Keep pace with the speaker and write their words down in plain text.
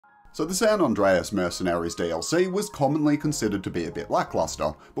So the San Andreas Mercenaries DLC was commonly considered to be a bit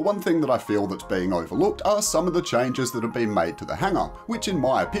lackluster, but one thing that I feel that's being overlooked are some of the changes that have been made to the hangar, which in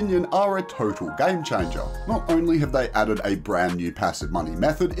my opinion are a total game changer. Not only have they added a brand new passive money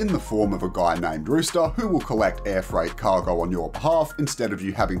method in the form of a guy named Rooster who will collect air freight cargo on your behalf instead of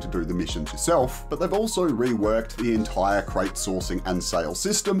you having to do the missions yourself, but they've also reworked the entire crate sourcing and sale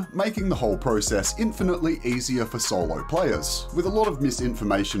system, making the whole process infinitely easier for solo players. With a lot of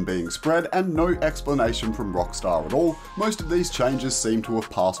misinformation being spread and no explanation from Rockstar at all, most of these changes seem to have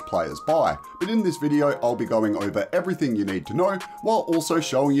passed players by, but in this video I'll be going over everything you need to know while also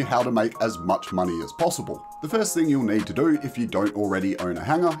showing you how to make as much money as possible. The first thing you'll need to do if you don't already own a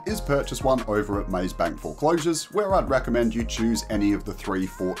hangar is purchase one over at Maze Bank Foreclosures, where I'd recommend you choose any of the 3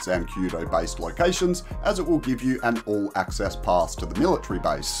 Fort Zancudo based locations, as it will give you an all-access pass to the military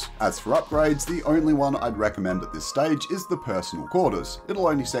base. As for upgrades, the only one I'd recommend at this stage is the personal quarters. It'll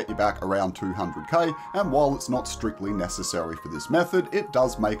only set you back around 200k, and while it's not strictly necessary for this method, it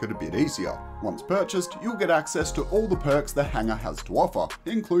does make it a bit easier. Once purchased, you'll get access to all the perks the hangar has to offer,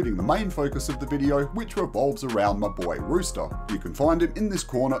 including the main focus of the video, which revolves around my boy Rooster. You can find him in this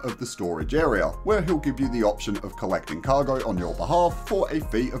corner of the storage area, where he'll give you the option of collecting cargo on your behalf for a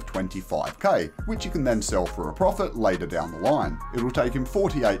fee of 25k, which you can then sell for a profit later down the line. It'll take him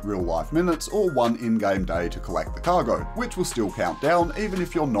 48 real life minutes or 1 in-game day to collect the cargo, which will still count down even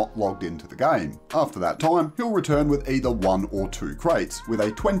if you're not logged into the game. After that time, he'll return with either 1 or 2 crates, with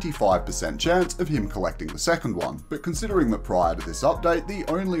a 25% chance of him collecting the second one. But considering that prior to this update, the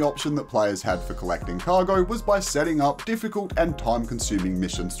only option that players had for collecting cargo was by setting up difficult and time-consuming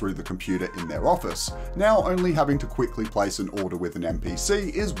missions through the computer in their office, now only having to quickly place an order with an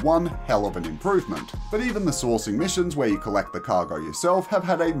NPC is one hell of an improvement. But even the sourcing missions where you collect the cargo yourself have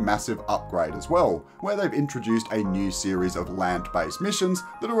had a massive upgrade as well, where they've introduced a new series of land-based missions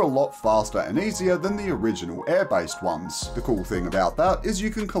that are a lot faster and easier than the original air-based ones. The cool thing about that is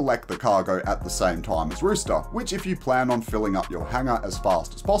you can collect the cargo at the same time as Rooster, which if you plan on filling up your hangar as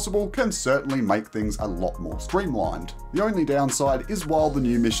fast as possible can certainly make things a lot more streamlined. The only downside is while the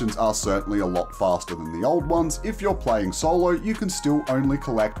new missions are certainly a lot faster than the old ones, if you're playing solo you can still only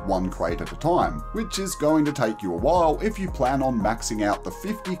collect 1 crate at a time, which is going to take you a while if you plan on maxing out the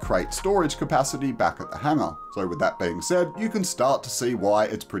 50 crate storage capacity back at the hangar. So with that being said, you can start to see why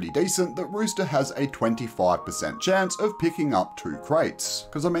it's pretty decent that Rooster has a 25% chance of picking up 2 crates.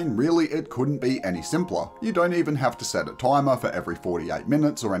 Because I mean really it couldn't be any simpler. You don't even have to set a timer for every 48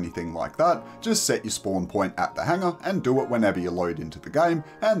 minutes or anything like that, just set your spawn point at the hangar and do it whenever you load into the game,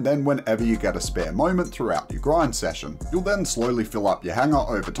 and then whenever you get a spare moment throughout your grind session. You'll then slowly fill up your hangar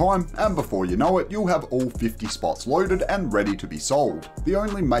over time, and before you know it, you'll have all 50 spots loaded and ready to be sold. The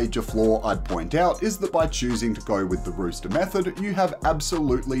only major flaw I'd point out is that by choosing to go with the Rooster method, you have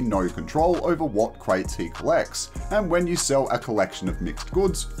absolutely no control over what crates he collects, and when you sell a collection of mixed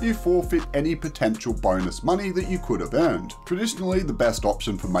goods, you forfeit any potential bonus money that you could have earned. Traditionally, the best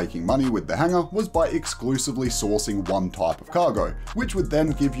option for making money with the hangar was by exclusively sourcing one type of cargo, which would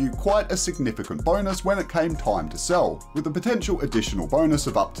then give you quite a significant bonus when it came time to sell. With a potential additional bonus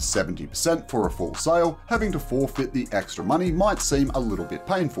of up to 70% for a full sale, having to forfeit the extra money might seem a little bit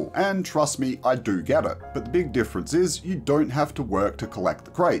painful, and trust me, I do get it. But the big difference is you don't have to work to collect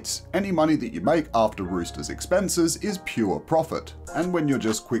the crates. Any money that you make after Rooster's expenses is pure profit. And when you're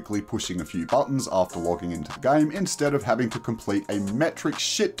just quickly pushing a few buttons after logging into the game, instead of having to complete a metric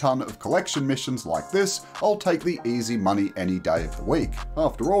shit ton of collection missions like this, I'll take the easy money any day of the week.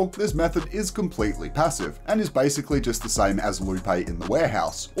 After all, this method is completely passive, and is basically just the same as Lupe in the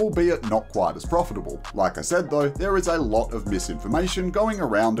warehouse, albeit not quite as profitable. Like I said though, there is a lot of misinformation going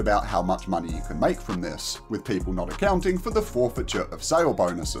around about how much money you can make from this, with people not accounting for the forfeiture of sale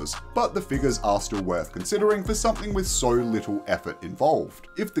bonuses, but the figures are still worth considering for something with so little effort involved.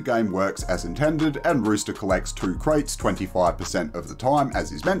 If the game works as intended and Rooster collects 2 crates 25% of the time as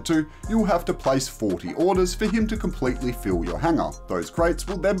he's meant to, you'll have to place 40 orders for him to completely fill your hangar. Those crates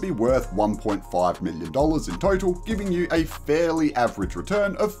will then be worth $1.5 million in total, giving you a fairly average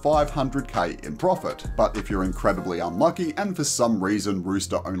return of 500k in profit. But if you're incredibly unlucky and for some reason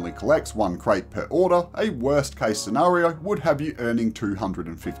Rooster only collects 1 crate per order, a worst case scenario would have you earning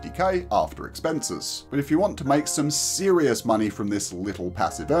 250k after expenses. But if you want to make some serious money from this little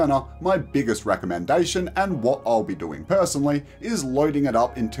passive earner, hangar, my biggest recommendation, and what I'll be doing personally, is loading it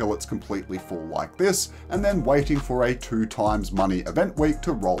up until it's completely full like this, and then waiting for a 2x money event week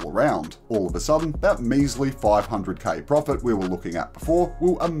to roll around. All of a sudden, that measly 500k profit we were looking at before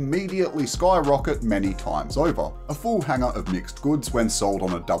will immediately skyrocket many times over. A full hangar of mixed goods when sold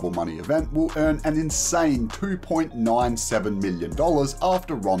on a double money event will earn an insane $2.97 million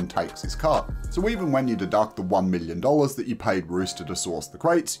after Ron takes his cut. So even when you deduct the $1 million that you paid Rooster to source the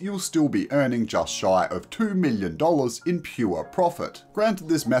crates, you'll still be earning just shy of $2 million in pure profit. Granted,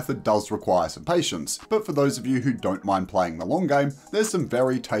 this method does require some patience, but for those of you who don't mind playing the long game, there's some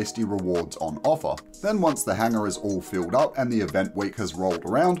very tasty rewards on offer. Then once the hangar is all filled up and the event week has rolled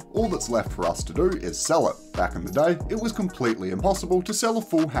around, all that's left for us to do is sell it. Back in the day, it was completely impossible to sell a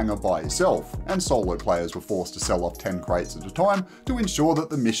full hangar by yourself, and solo players were forced to sell off 10 crates at a time to ensure that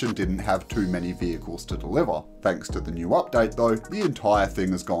the mission didn't have too many vehicles to deliver. Thanks to the new update though, the entire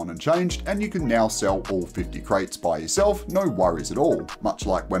thing has gone and changed, and you can now sell all 50 crates by yourself, no worries at all. Much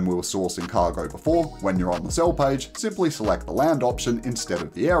like when we were sourcing cargo before, when you're on the sell page, simply select the land option instead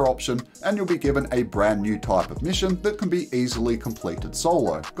of the air option, and you'll be given a brand new type of mission that can be easily completed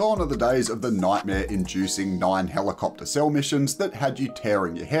solo. Gone are the days of the nightmare-inducing 9 helicopter sell missions that had you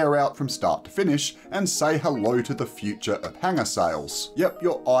tearing your hair out from start to finish, and say hello to the future of hangar sales. Yep,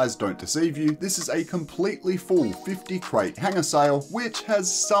 your eyes don't deceive you, this is a completely full 50 crate hangar sale, which has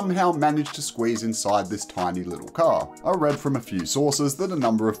somehow managed to squeeze inside this tiny little car. I read from a few sources that a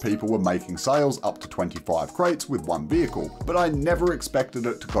number of people were making sales up to 25 crates with one vehicle, but I never expected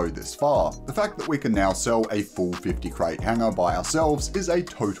it to go this far. The fact that we can now sell a full 50 crate hangar by ourselves is a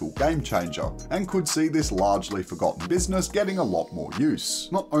total game changer, and could see this largely forgotten business getting a lot more use.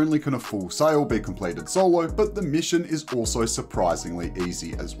 Not only can a full sale be completed solo, but the mission is also surprisingly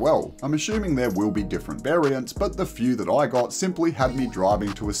easy as well. I'm assuming there will be different variants, but the few that I got simply had me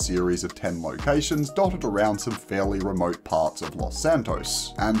driving to a series of 10 locations dotted around some fairly remote parts of Los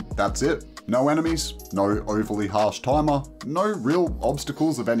Santos. And that's it. No enemies, no overly harsh timer, no real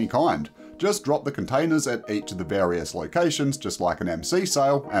obstacles of any kind. Just drop the containers at each of the various locations just like an MC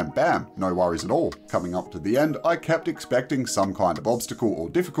sale, and bam, no worries at all. Coming up to the end, I kept expecting some kind of obstacle or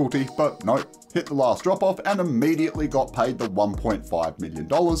difficulty, but no. Hit the last drop off and immediately got paid the $1.5 million,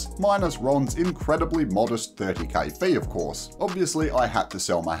 minus Ron's incredibly modest 30k fee of course. Obviously I had to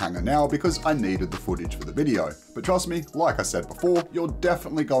sell my hangar now because I needed the footage for the video. But trust me, like I said before, you're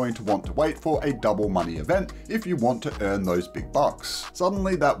definitely going to want to wait for a double money event if you want to earn those big bucks.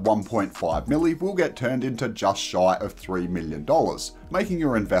 Suddenly that 1.5 milli will get turned into just shy of $3 million, making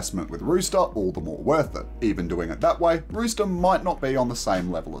your investment with Rooster all the more worth it. Even doing it that way, Rooster might not be on the same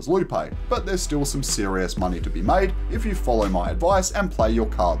level as Lupe, but there's still some serious money to be made if you follow my advice and play your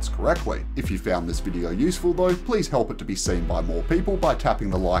cards correctly. If you found this video useful though, please help it to be seen by more people by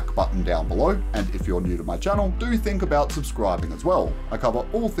tapping the like button down below, and if you're new to my channel, do think about subscribing as well. I cover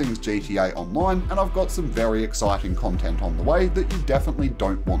all things GTA Online, and I've got some very exciting content on the way that you definitely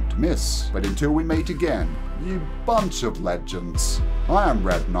don't want to miss. But until we meet again, you bunch of legends, I am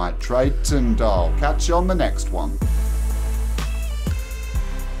Red Nitrate, and I'll catch you on the next one.